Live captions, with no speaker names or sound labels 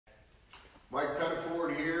Mike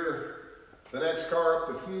Pettiford here. The next car up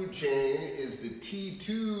the food chain is the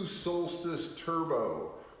T2 Solstice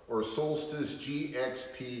Turbo or Solstice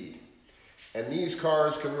GXP. And these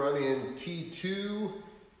cars can run in T2,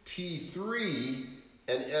 T3,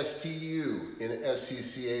 and STU in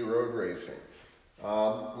SCCA road racing.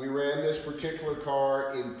 We ran this particular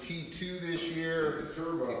car in T2 this year.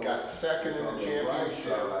 It got second in the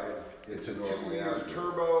championship. It's a 2-liter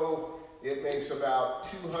turbo. It makes about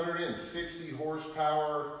 260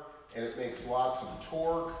 horsepower and it makes lots of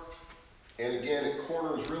torque. And again, it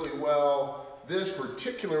corners really well. This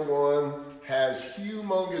particular one has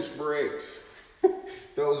humongous brakes.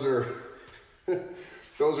 Those are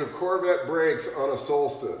Corvette brakes on a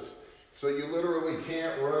Solstice. So you literally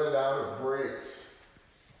can't run it out of brakes.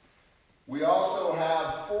 We also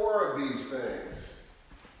have 4 of these things.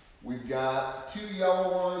 We've got 2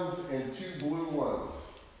 yellow ones and 2 blue ones.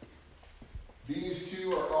 These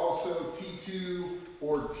 2 are also T2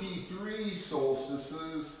 or T3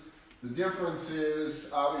 Solstices. The difference is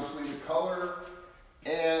obviously the color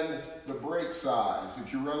and the brake size.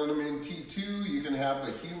 If you're running them in T2, you can have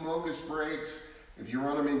the humongous brakes. If you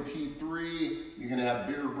run them in T3, you can have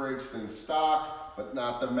bigger brakes than stock, but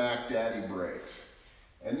not the Mac Daddy brakes.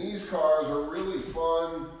 And these cars are really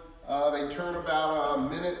fun. They turn about 1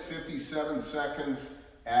 minute 57 seconds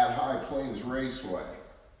at High Plains Raceway.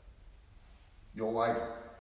 You'll like them.